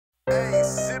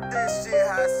Sip that shit,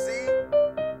 high C.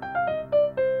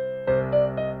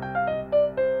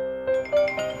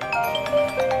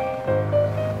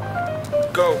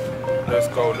 Go, let's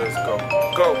go, let's go,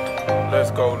 go,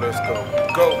 let's go, let's go,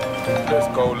 go, let's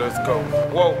go, let's go,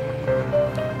 whoa.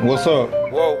 What's up?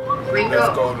 Whoa,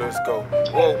 let's go, let's go,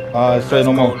 whoa. Alright, say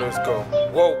no more. Let's go,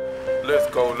 whoa, let's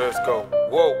go, let's go,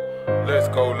 whoa, let's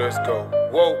go, let's go,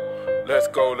 whoa, let's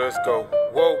go, let's go,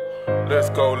 whoa, let's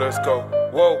go, let's go,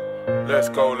 whoa. Let's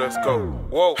go, let's go,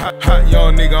 whoa. Hot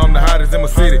young nigga, I'm the hottest in my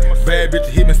city. Bad bitches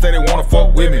hit me, say they wanna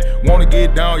fuck with me. Wanna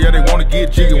get down, yeah, they wanna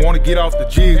get jiggy. Wanna get off the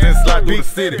jigs and slide through the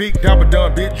city. Big dapper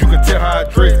done, bitch, you can tell how I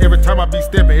dress. Every time I be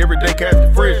stepping, every day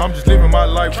casting fresh. I'm just living my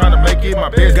life, trying to make it my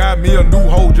best. Got me a new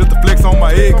hoe just to flex on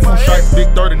my eggs. Two strikes, big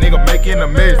 30 nigga making a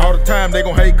mess. All the time they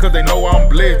gon' hate cause they know I'm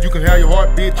blessed. You can have your heart,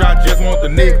 bitch, I just want the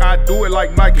neck. I do it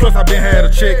like Nike, plus I been had a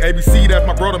check. ABC, that's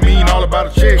my brother, mean all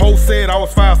about a check. Ho said I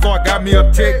was fine, so I got me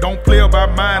a tech. Don't play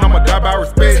about mine, I'ma die by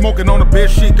respect. Smoking on the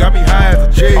best shit, got me high as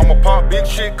a jet. I'ma pop big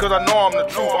shit cause I know I'm the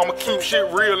truth. I'ma keep shit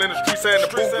real in the streets and the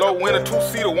booth. Low winner,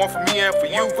 two-seater, one for me and for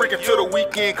you. Freaking to the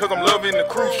weekend cause I'm loving the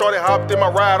crew. Shorty hopped in my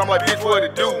ride, I'm like, bitch, what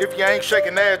it do? If you ain't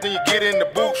shaking ass, then you get in the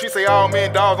boot. She say, all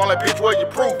men dogs, I'm like, bitch, what you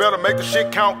proof? Better make the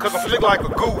shit count cause I'm slick like a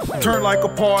goose. Turn like a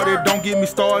party, don't get me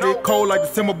started. Cold like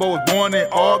December, but was born in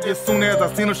August. Soon as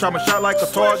I seen her, shot my shot like a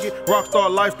target. Rockstar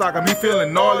lifestyle got me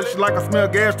feeling gnarly. She like I smell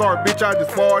gas, start, bitch, I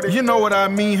just farted. You know what I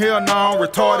mean? Hell nah, I'm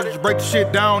retarded. Just break the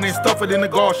shit down and stuff it in the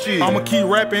gar shit. I'ma keep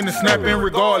rapping and snapping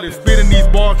regardless. Spitting these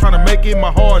bars, trying to make it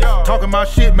my hardest. Talking my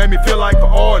shit made me feel like an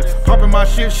artist. Popping my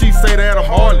shit, she say that I'm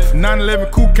heartless.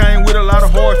 911 coupe came with a lot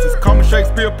of horses. Call me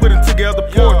Shakespeare, putting together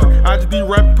portraits. I just be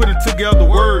rapping, putting together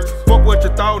words. Fuck what you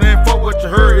thought and fuck what you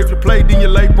heard. If you play, then you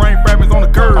lay brain fragments on the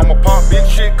curb. I'ma pop big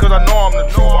shit cause I know I'm the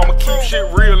truth. I'ma keep shit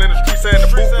real in the streets and the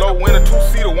booth. Low winner,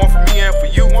 two-seater, one for me and for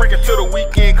you. Freaking to the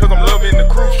weekend cause I'm loving the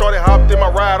crew. Shorty hopped in my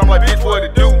ride, I'm like, bitch, what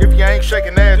it do? If you ain't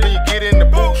shaking ass, then you get in the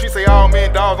boot. She say, all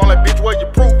men dogs, I'm like, bitch, what you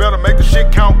proof? Better make the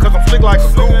shit count cause I'm slick like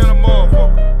a goose.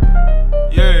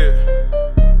 Yeah,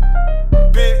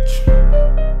 bitch.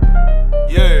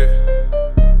 Yeah,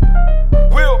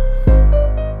 Will.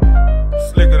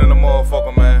 Slicker than a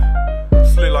motherfucker, man.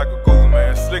 Slick like a goose,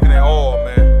 man. Slicker than all,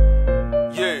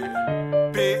 man. Yeah,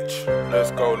 bitch.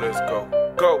 Let's go, let's go.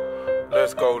 Go.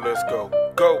 Let's go, let's go.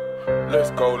 Go.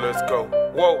 Let's go, let's go.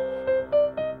 Whoa.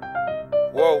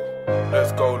 Whoa.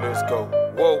 Let's go, let's go.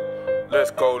 Whoa. Let's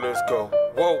go, let's go.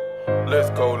 Whoa. Let's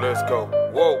go, let's go.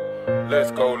 Whoa.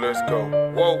 Let's go, let's go.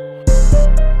 Whoa.